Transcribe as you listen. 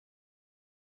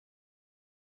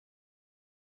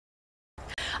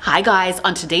Hi guys,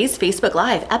 on today's Facebook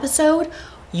Live episode,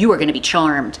 you are gonna be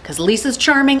charmed because Lisa's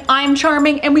charming, I'm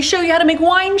charming, and we show you how to make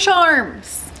wine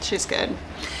charms. She's good.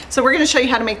 So we're gonna show you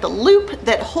how to make the loop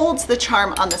that holds the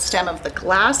charm on the stem of the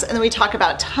glass, and then we talk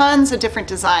about tons of different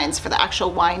designs for the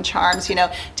actual wine charms, you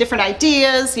know, different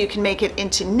ideas. You can make it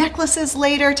into necklaces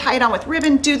later, tie it on with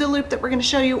ribbon, do the loop that we're gonna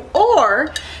show you,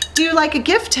 or do like a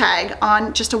gift tag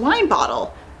on just a wine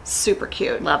bottle. Super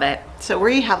cute. Love it. So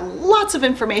we have lots of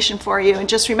information for you, and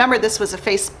just remember this was a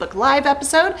Facebook Live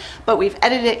episode, but we've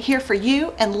edited it here for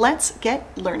you, and let's get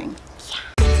learning.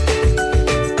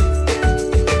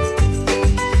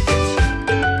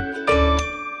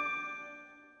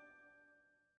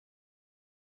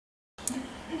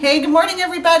 Hey, good morning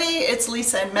everybody. It's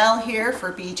Lisa and Mel here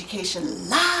for Beaducation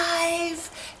Live.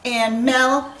 And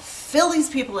Mel, fill these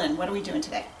people in. What are we doing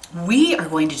today? We are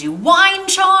going to do wine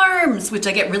charms, which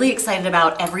I get really excited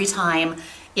about every time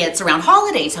it's around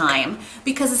holiday time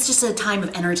because it's just a time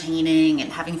of entertaining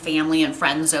and having family and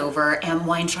friends over, and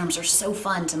wine charms are so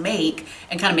fun to make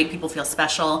and kind of make people feel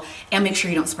special and make sure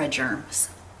you don't spread germs.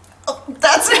 Oh,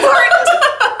 that's important.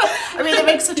 I mean, it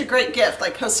makes such a great gift,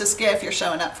 like hostess gift. You're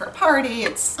showing up for a party.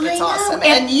 It's awesome.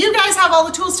 And you guys have all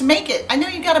the tools to make it. I know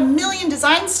you got a million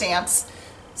design stamps,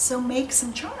 so make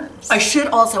some charms. I should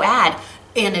also add,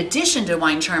 in addition to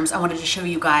wine charms, I wanted to show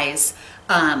you guys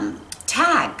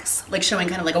tags, like showing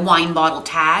kind of like a wine bottle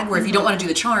tag, where if you don't want to do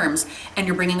the charms and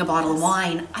you're bringing a bottle of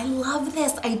wine. I love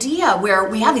this idea where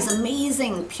we have these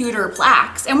amazing pewter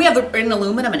plaques, and we have in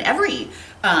aluminum and every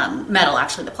metal,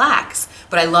 actually, the plaques,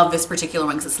 but I love this particular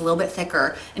one because it's a little bit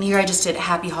thicker. And here I just did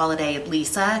Happy Holiday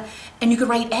Lisa, and you could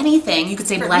write anything. You could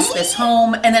say bless this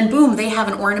home, and then boom, they have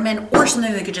an ornament or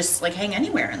something they could just like hang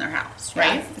anywhere in their house,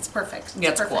 right? Yeah, it's perfect. Yeah,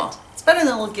 it's cool. It's better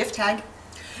than a little gift tag.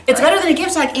 It's better than a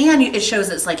gift tag, and it shows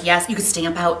it's like, yes, you could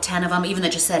stamp out 10 of them, even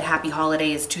that just said Happy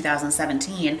Holidays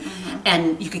 2017,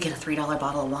 and you could get a $3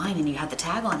 bottle of wine and you had the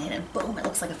tag on it, and boom, it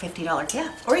looks like a $50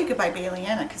 gift. Or you could buy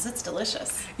Baileyanna because it's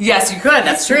delicious. Yes, you could.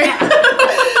 That's true.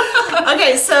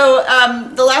 Okay, so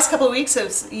the last couple of weeks,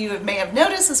 as you may have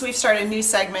noticed, is we've started a new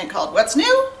segment called What's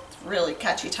New? Really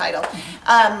catchy title.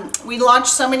 We launched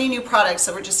so many new products,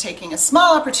 so we're just taking a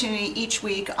small opportunity each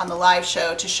week on the live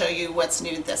show to show you what's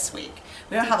new this week.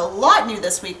 We don't have a lot new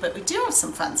this week, but we do have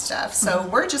some fun stuff. So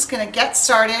we're just going to get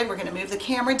started. We're going to move the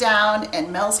camera down,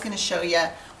 and Mel's going to show you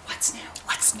what's new.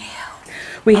 What's new?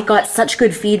 We got such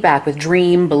good feedback with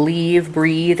dream, believe,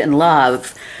 breathe, and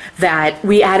love that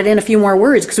we added in a few more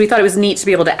words because we thought it was neat to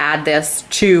be able to add this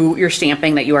to your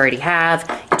stamping that you already have.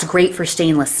 It's great for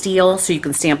stainless steel, so you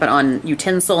can stamp it on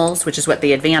utensils, which is what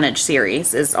the Advantage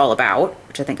series is all about,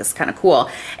 which I think is kind of cool.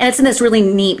 And it's in this really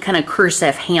neat kind of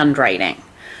cursive handwriting.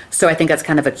 So I think that's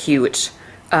kind of a cute,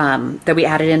 that we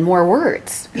added in more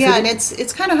words. Yeah, and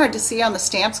it's kind of hard to see on the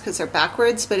stamps because they're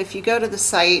backwards, but if you go to the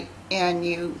site and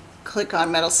you click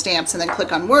on metal stamps and then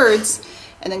click on words,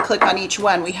 and then click on each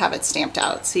one, we have it stamped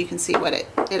out so you can see what it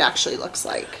actually looks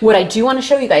like. What I do want to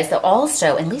show you guys though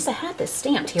also, and Lisa had this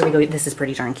stamped, here we go, this is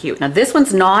pretty darn cute. Now this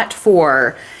one's not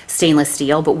for stainless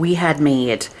steel, but we had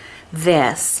made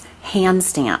this hand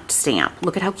stamped stamp.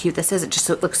 Look at how cute this is.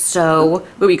 It looks so,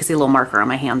 oh, you can see a little marker on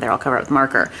my hand there. I'll cover it with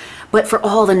marker. But for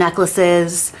all the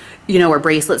necklaces, you know, or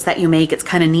bracelets that you make, it's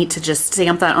kind of neat to just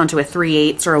stamp that onto a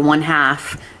 3/8 or a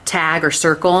 1/2 tag or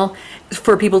circle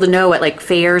for people to know at like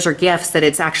fairs or gifts that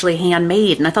it's actually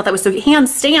handmade. And I thought that was so, hand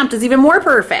stamped is even more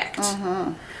perfect.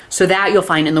 So that you'll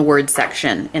find in the word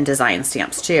section in design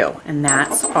stamps too. And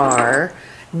that's our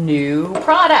new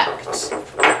product.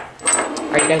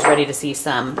 Are you guys ready to see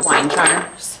some wine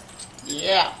charms?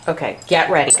 Yeah. Okay, get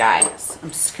ready guys.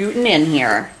 I'm scooting in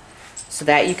here so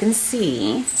that you can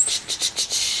see.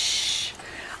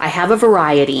 I have a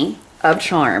variety of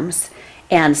charms,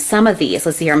 and some of these,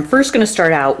 let's see here, I'm first going to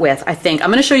start out with, I'm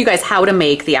going to show you guys how to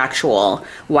make the actual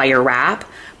wire wrap,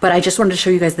 but I just wanted to show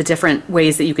you guys the different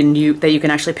ways that you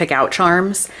can actually pick out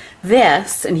charms.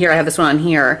 This, and here I have this one on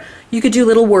here, you could do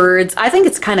little words. I think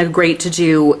it's kind of great to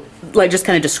do like just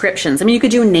kind of descriptions. I mean, you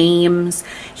could do names.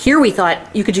 Here we thought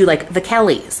you could do like the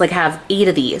Kellys, like have 8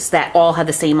 of these that all have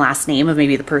the same last name of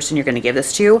maybe the person you're going to give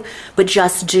this to, but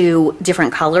just do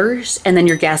different colors, and then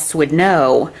your guests would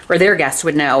know, or their guests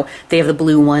would know, they have the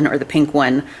blue one or the pink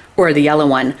one or the yellow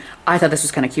one. I thought this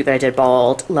was kind of cute that I did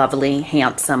bald, lovely,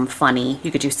 handsome, funny. You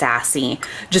could do sassy,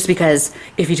 just because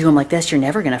if you do them like this, you're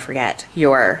never going to forget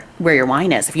where your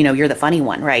wine is if you know you're the funny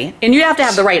one, right? And you have to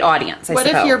have the right audience, I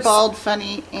suppose. What if you're bald,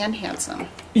 funny, and handsome?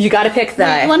 You got to pick the...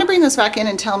 Wait, you want to bring this back in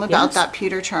and tell them about that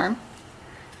pewter charm?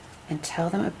 And tell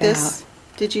them about... This,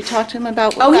 did you talk to them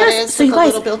about what that is, so with you the guys,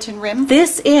 little built-in rim?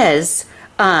 This is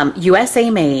USA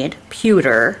made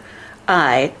pewter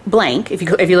blank. If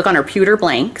you look on our pewter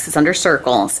blanks, it's under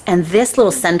circles. And this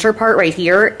little center part right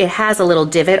here, it has a little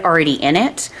divot already in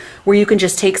it where you can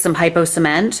just take some hypo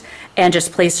cement and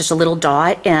just place just a little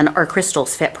dot, and our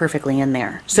crystals fit perfectly in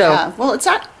there. So, yeah, well, it's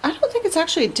not, I don't think it's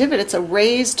actually a divot. It's a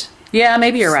raised. Yeah,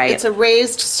 maybe you're right. It's a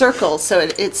raised circle, so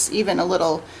it's even a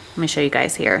little. Let me show you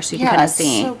guys here so you can kind of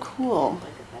see. Yeah, it's so cool.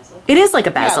 It is like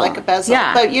a bezel. Yeah, like a bezel.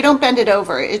 Yeah. But you don't bend it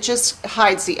over. It just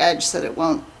hides the edge so that it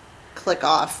won't click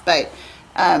off. But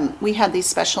we had these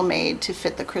special made to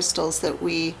fit the crystals that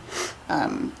we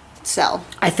sell.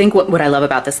 I think what I love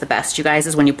about this the best, you guys,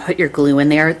 is when you put your glue in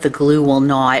there, the glue will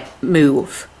not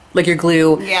move. Like your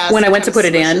glue, when I went to put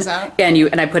it in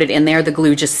and I put it in there, the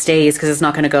glue just stays because it's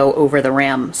not going to go over the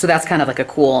rim. So that's kind of like a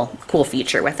cool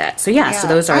feature with it. So yeah, so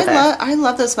those are I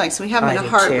love those mics. We have them in a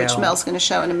heart, too. which Mel's going to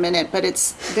show in a minute. But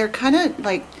they're kind of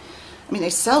like, I mean, they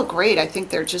sell great. I think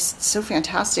they're just so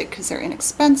fantastic because they're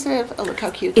inexpensive. Oh, look how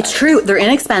cute It's true. They're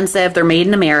inexpensive. They're made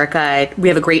in America. We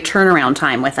have a great turnaround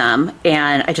time with them.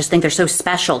 And I just think they're so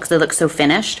special because they look so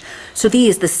finished. So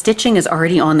the stitching is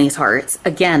already on these hearts.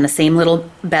 Again, the same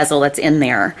little bezel that's in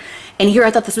there. And here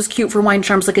I thought this was cute for wine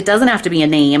charms. Like, it doesn't have to be a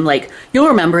name. Like, you'll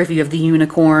remember if you have the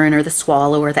unicorn or the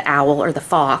swallow or the owl or the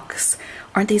fox.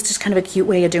 Aren't these just kind of a cute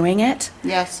way of doing it?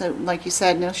 Yeah, so like you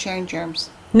said, no sharing germs.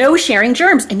 No sharing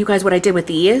germs. And you guys, what I did with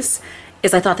these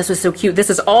is I thought this was so cute. This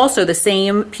is also the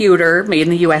same pewter made in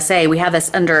the USA. We have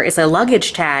this under, it's a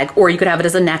luggage tag, or you could have it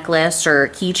as a necklace or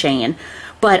keychain.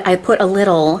 But I put a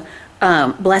little,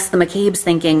 bless the McCabes,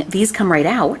 thinking these come right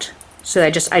out. So I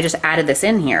just added this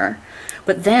in here.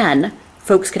 But then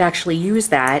folks could actually use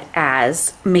that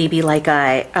as maybe like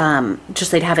a,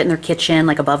 just they'd have it in their kitchen,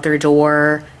 like above their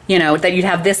door, you know, that you'd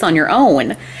have this on your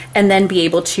own and then be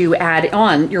able to add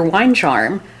on your wine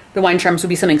charm. The wine charms would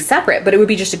be something separate, but it would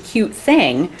be just a cute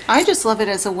thing. I just love it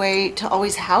as a way to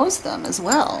always house them as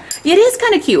well. It is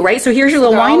kind of cute, right? So here's your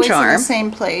little wine charm. In the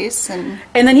same place. And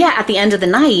then, yeah, at the end of the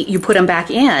night, you put them back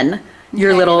in.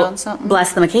 Your little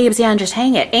bless the McCabes, yeah, and just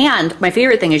hang it. And my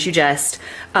favorite thing is you just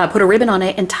put a ribbon on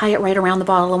it and tie it right around the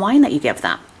bottle of wine that you give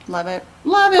them. Love it.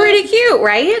 Love it. Pretty cute,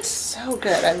 right? So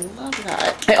good. I love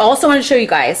that. I also want to show you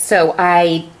guys. So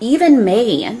I even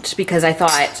made, because I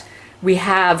thought we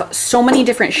have so many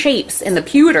different shapes in the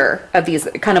pewter of these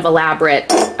kind of elaborate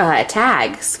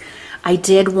tags. I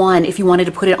did one if you wanted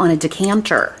to put it on a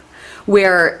decanter,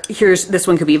 where this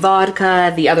one could be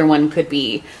vodka, the other one could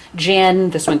be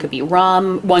gin, this one could be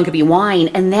rum, one could be wine,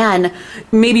 and then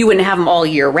maybe you wouldn't have them all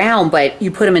year round, but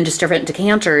you put them in just different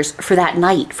decanters for that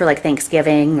night, for like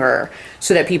Thanksgiving, or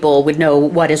so that people would know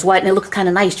what is what, and it looks kind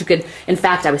of nice. You could, in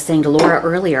fact, I was saying to Laura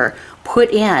earlier,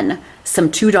 put in some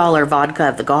 $2 vodka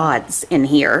of the gods in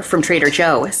here from Trader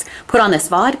Joe's, put on this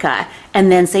vodka,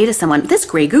 and then say to someone, this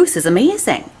Grey Goose is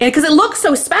amazing, because it looks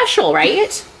so special,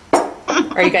 right?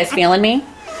 Are you guys feeling me?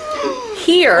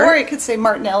 Here. Or it could say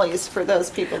Martinelli's for those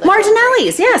people.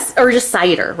 Martinelli's, yes. Or just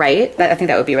cider, right? I think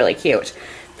that would be really cute.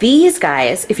 These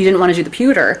guys, if you didn't want to do the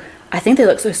pewter, I think they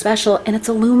look so special, and it's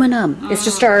aluminum. It's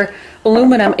just our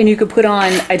aluminum, and you could put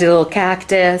on, I did a little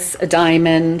cactus, a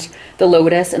diamond, the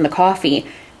lotus, and the coffee.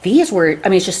 These were, I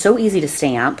mean, it's just so easy to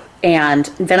stamp. And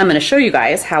then I'm going to show you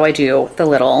guys how I do the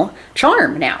little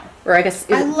charm now. Or I guess...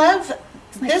 I love...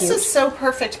 This is so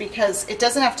perfect because it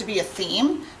doesn't have to be a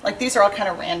theme. Like, these are all kind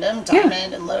of random,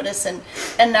 diamond and lotus, and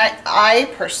I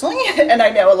personally, and I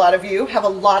know a lot of you, have a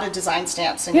lot of design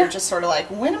stamps, and you're just sort of like,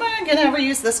 when am I going to ever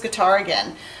use this guitar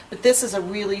again? But this is a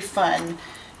really fun,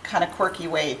 kind of quirky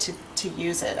way to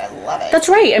use it. I love it. That's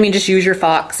right. I mean, just use your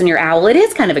fox and your owl. It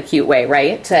is kind of a cute way,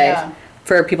 right?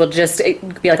 For people to just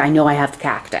be like, I know I have the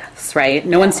cactus, right?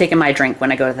 No one's taking my drink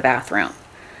when I go to the bathroom.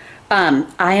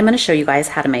 I am going to show you guys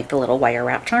how to make the little wire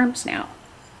wrap charms now.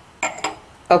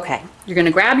 Okay, you're going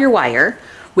to grab your wire,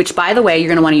 which, by the way, you're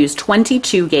going to want to use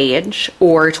 22 gauge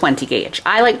or 20 gauge.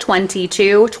 I like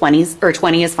 22, 20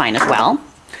 is fine as well.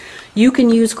 You can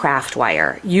use craft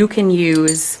wire. You can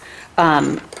use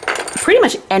pretty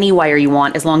much any wire you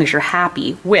want as long as you're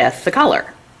happy with the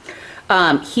color.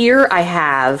 Here I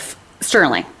have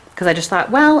sterling, because I just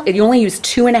thought, well, if you only use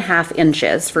 2.5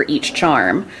 inches for each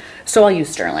charm, so I'll use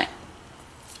sterling.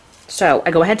 So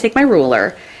I go ahead and take my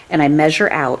ruler and I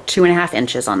measure out 2.5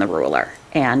 inches on the ruler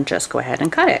and just go ahead and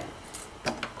cut it.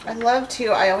 I love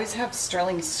to, I always have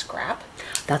sterling scrap.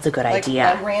 That's a good like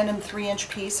idea. A random 3-inch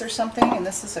piece or something, and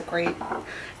this is a great...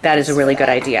 That is a really good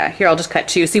idea. Here, I'll just cut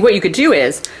 2. See, what you could do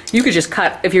is, you could just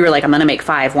cut, if you were like, I'm going to make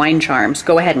 5 wine charms,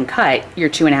 go ahead and cut your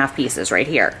 2.5 pieces right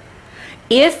here.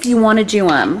 If you want to do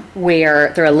them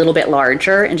where they're a little bit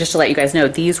larger, and just to let you guys know,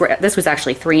 this was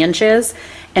actually 3 inches,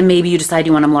 and maybe you decide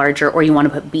you want them larger or you want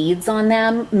to put beads on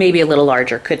them, maybe a little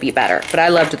larger could be better. But I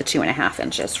loved the 2.5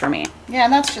 inches for me. Yeah,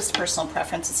 and that's just personal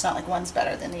preference. It's not like one's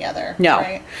better than the other. No.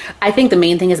 Right? I think the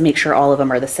main thing is make sure all of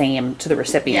them are the same to the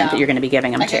recipient that you're going to be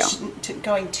giving them I guess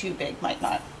going too big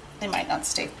they might not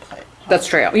stay put. That's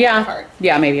true. Yeah. Apart.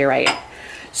 Yeah, maybe you're right.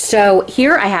 So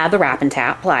here I have the Wrap and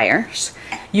Tap pliers.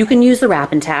 You can use the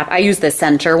Wrap and Tap. I use the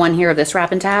center one here of this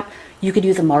Wrap and Tap. You could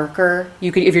use a marker.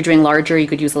 You could, if you're doing larger, you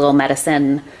could use a little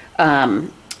medicine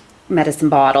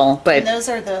bottle. But and those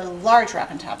are the large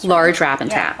Wrap and Taps. Right? Large Wrap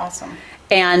and Tap. Awesome.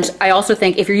 And I also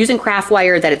think if you're using craft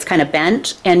wire that it's kind of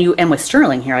bent, and with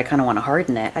sterling here, I kind of want to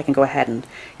harden it. I can go ahead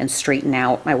and straighten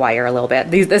out my wire a little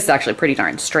bit. This is actually pretty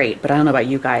darn straight, but I don't know about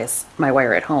you guys. My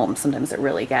wire at home, sometimes it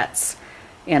really gets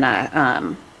in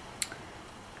a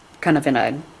kind of in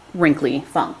a wrinkly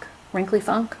funk. Wrinkly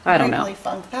funk? I don't know. Wrinkly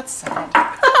funk. That's sad.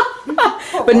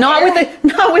 But not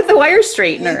with the wire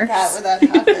straightener. That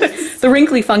happens. The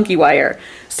wrinkly funky wire.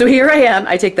 So here I am.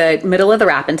 I take the middle of the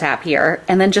Wrap and Tap here,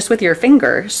 and then just with your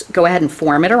fingers, go ahead and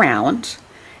form it around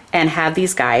and have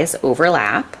these guys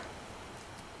overlap.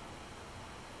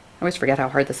 I always forget how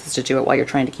hard this is to do it while you're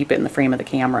trying to keep it in the frame of the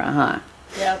camera, huh?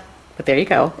 Yep. But there you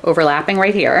go, overlapping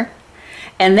right here.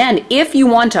 And then if you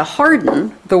want to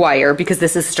harden the wire, because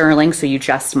this is sterling, so you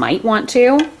just might want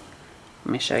to, let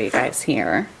me show you guys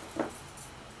here.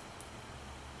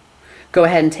 Go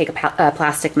ahead and take a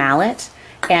plastic mallet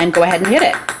and go ahead and hit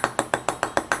it.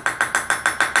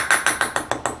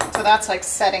 So that's like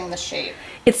setting the shape.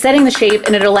 It's setting the shape,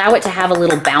 and it'll allow it to have a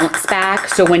little bounce back,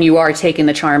 so when you are taking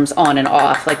the charms on and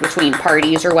off, like between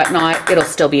parties or whatnot, it'll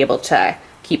still be able to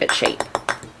keep its shape.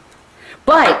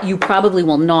 But you probably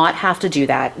will not have to do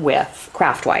that with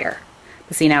craft wire.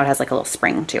 But see, now it has like a little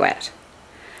spring to it.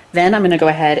 Then I'm going to go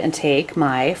ahead and take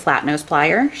my flat nose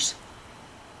pliers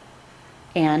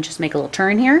and just make a little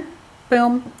turn here.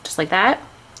 Boom, just like that.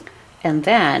 And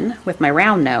then with my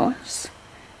round nose,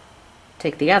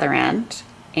 take the other end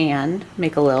and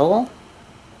make a little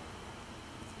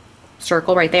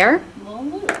circle right there.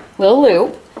 Little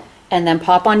loop. And then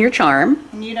pop on your charm.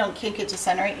 And you don't kink it to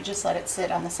center it, you just let it sit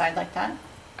on the side like that?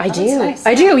 I do. Nice.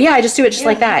 I do, yeah, I just do it just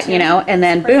like that, you know, and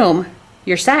then boom,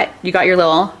 you're set. You got your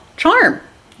little charm.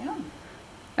 Yeah.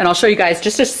 And I'll show you guys,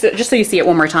 just so you see it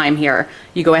one more time here.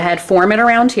 You go ahead, form it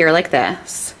around here like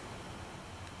this.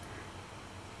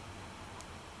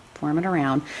 Form it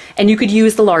around. And you could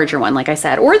use the larger one, like I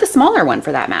said, or the smaller one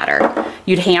for that matter.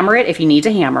 You'd hammer it if you need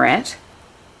to hammer it.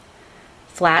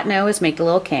 Flat nose, make the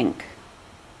little kink.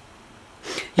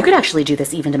 You could actually do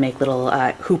this even to make little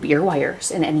hoop ear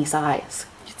wires in any size.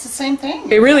 It's the same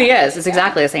thing. It really is. It's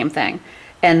exactly the same thing.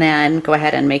 And then go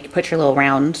ahead and put your little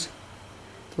round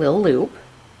little loop.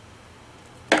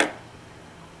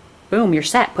 Boom, you're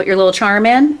set. Put your little charm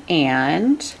in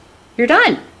and you're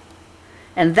done.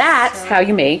 And that's how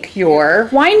you make your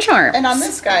wine charm. And on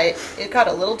this guy, it got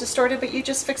a little distorted, but you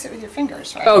just fix it with your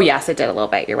fingers, right? Oh, yes, it did a little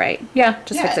bit. You're right. Yeah,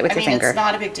 just fix it with your finger. It's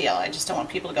not a big deal. I just don't want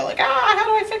people to go like, how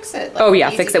do I fix it? Like, oh, yeah,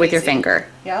 fix it with your finger.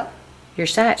 Yep. You're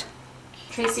set.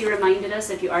 Tracy reminded us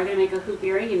if you are going to make a hoop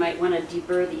earring, you might want to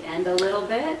deeper the end a little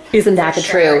bit. Isn't that the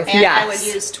truth? And yes. I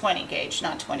would use 20 gauge,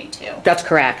 not 22. That's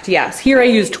correct, yes. Here I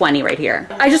use 20 right here.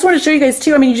 I just want to show you guys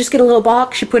too, I mean, you just get a little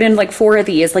box, you put in like 4 of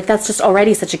these. Like that's just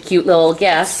already such a cute little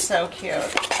gift. So cute.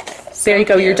 There you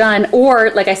go, you're done.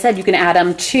 Or, like I said, you can add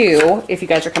them to, if you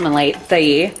guys are coming late,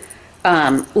 the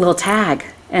little tag.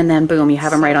 And then boom, you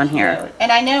have them right on here. And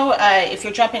I know if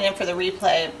you're jumping in for the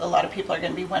replay, a lot of people are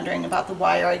going to be wondering about the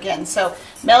wire again. So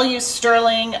Mel used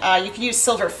sterling. You can use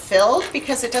silver filled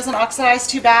because it doesn't oxidize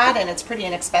too bad and it's pretty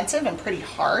inexpensive and pretty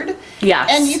hard. Yes.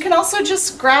 And you can also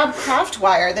just grab craft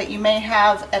wire that you may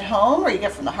have at home or you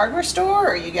get from the hardware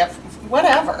store or you get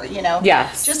whatever, you know.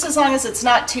 Yes. Just as long as it's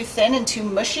not too thin and too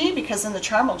mushy because then the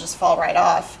charm will just fall right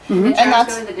off. And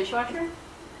that's go in the dishwasher?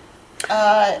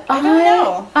 I don't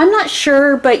know. I'm not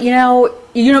sure, but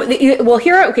well,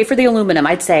 here, okay, for the aluminum,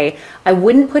 I'd say I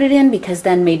wouldn't put it in because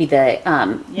then maybe the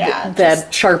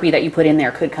Sharpie that you put in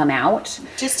there could come out.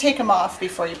 Just take them off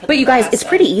before you put. But you guys, it's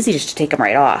pretty easy just to take them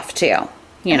right off too.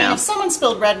 You know, if someone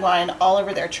spilled red wine all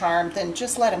over their charm, then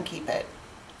just let them keep it.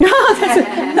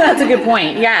 that's a good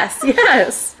point. Yes,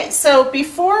 yes. So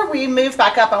before we move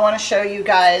back up, I want to show you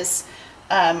guys.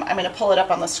 I'm going to pull it up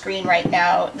on the screen right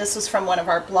now. This was from one of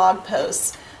our blog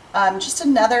posts. Just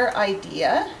another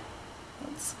idea.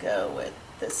 Let's go with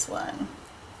this one.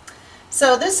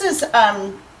 So this is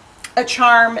a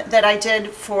charm that I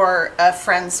did for a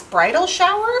friend's bridal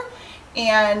shower.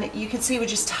 And you can see we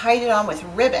just tied it on with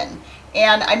ribbon.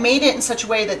 And I made it in such a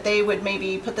way that they would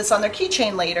maybe put this on their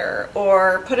keychain later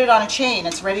or put it on a chain.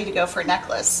 It's ready to go for a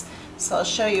necklace. So I'll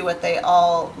show you what they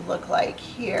all look like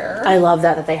here. I love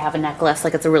that they have a necklace.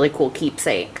 Like, it's a really cool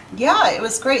keepsake. Yeah, it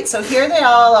was great. So here they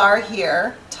all are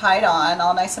here, tied on,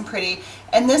 all nice and pretty.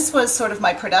 And this was sort of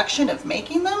my production of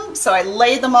making them. So I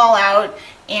laid them all out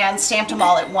and stamped them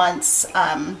all at once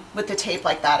with the tape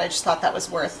like that. I just thought that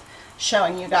was worth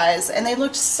showing you guys. And they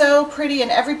looked so pretty, and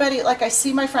everybody, like I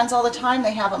see my friends all the time,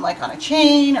 they have them like on a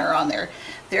chain or on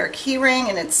their key ring,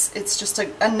 and it's just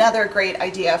another great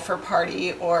idea for a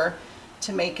party or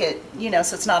to make it, you know,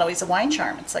 so it's not always a wine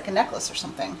charm. It's like a necklace or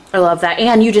something. I love that.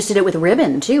 And you just did it with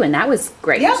ribbon too, and that was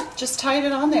great. Yeah, just tied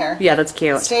it on there. Yeah, that's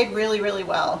cute. It stayed really, really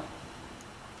well.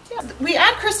 Yeah. We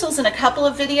add crystals in a couple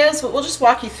of videos, but we'll just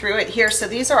walk you through it here. So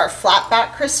these are our flat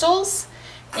back crystals,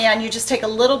 and you just take a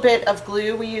little bit of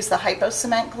glue. We use the hypo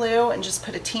cement glue and just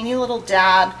put a teeny little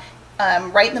dab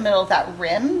right in the middle of that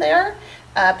rim there.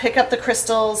 Pick up the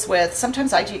crystals with,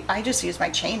 sometimes I just use my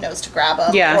chain nose to grab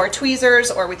them, or tweezers,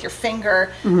 or with your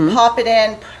finger. Pop it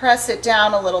in, press it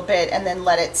down a little bit, and then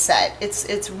let it set.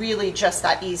 It's really just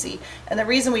that easy. And the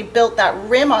reason we built that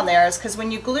rim on there is because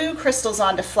when you glue crystals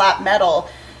onto flat metal,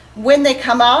 when they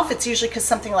come off, it's usually because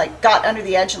something like got under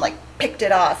the edge and like picked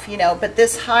it off, you know, but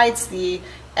this hides the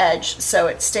edge, so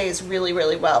it stays really,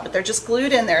 really well. But they're just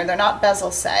glued in there, they're not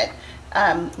bezel set.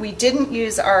 We didn't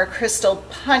use our crystal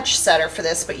punch setter for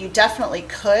this, but you definitely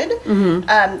could.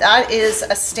 That is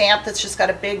a stamp that's just got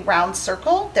a big round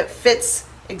circle that fits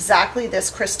exactly this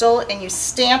crystal, and you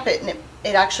stamp it, and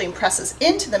it actually impresses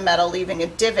into the metal, leaving a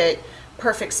divot,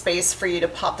 perfect space for you to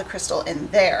pop the crystal in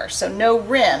there. So no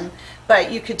rim,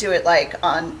 but you could do it like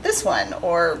on this one,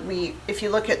 or if you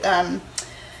look at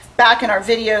back in our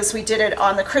videos, we did it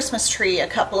on the Christmas tree a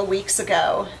couple of weeks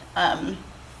ago.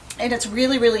 And it's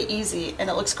really, really easy, and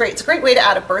it looks great. It's a great way to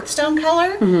add a birthstone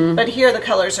color, but here the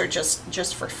colors are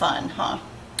just for fun, huh?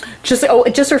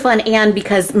 Just for fun, and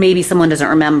because maybe someone doesn't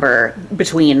remember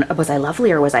between, was I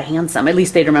lovely or was I handsome? At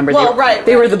least they'd remember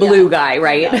they were the blue guy,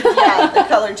 right? Yeah, the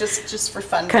color just for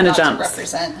fun, kind of jumps. To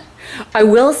represent. I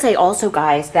will say also,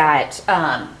 guys, that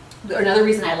another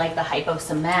reason I like the hypo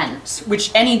cement,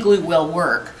 which any glue will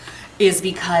work, is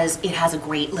because it has a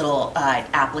great little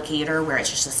applicator where it's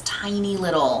just this tiny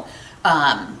little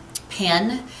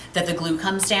pin that the glue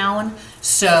comes down.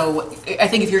 So I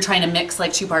think if you're trying to mix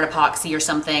like 2-part epoxy or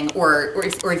something, or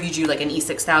if you do like an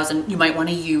E6000, you might want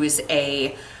to use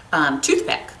a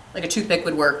toothpick. Like a toothpick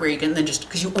would work, where you can then just,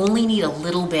 because you only need a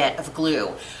little bit of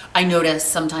glue. I notice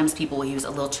sometimes people will use a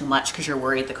little too much because you're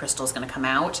worried the crystal is going to come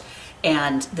out,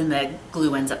 and then the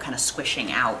glue ends up kind of squishing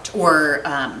out. Or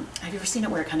have you ever seen it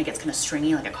where it kind of gets kind of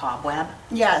stringy, like a cobweb?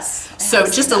 Yes. So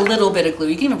just a little bit of glue.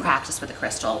 You can even practice with the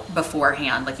crystal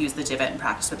beforehand, like use the divot and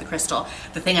practice with the crystal.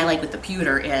 The thing I like with the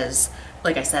pewter is,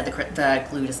 like I said, the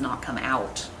glue does not come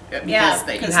out. Because you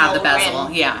have the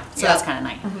bezel. So that's kind of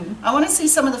nice. I want to see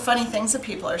some of the funny things that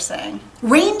people are saying.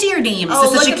 Reindeer names. Oh,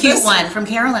 this is such a cute one from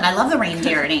Carolyn. I love the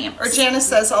reindeer names. Or Janice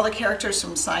says all the characters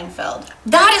from Seinfeld.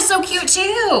 That is so cute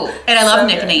too. And I love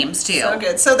nicknames too. So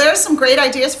good. So there's some great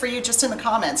ideas for you just in the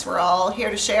comments. We're all here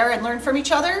to share and learn from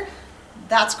each other.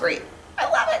 That's great. I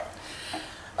love it.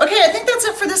 Okay, I think that's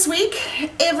it for this week.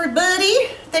 Everybody,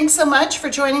 thanks so much for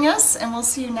joining us, and we'll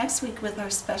see you next week with our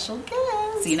special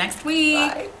guest. See you next week.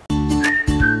 Bye.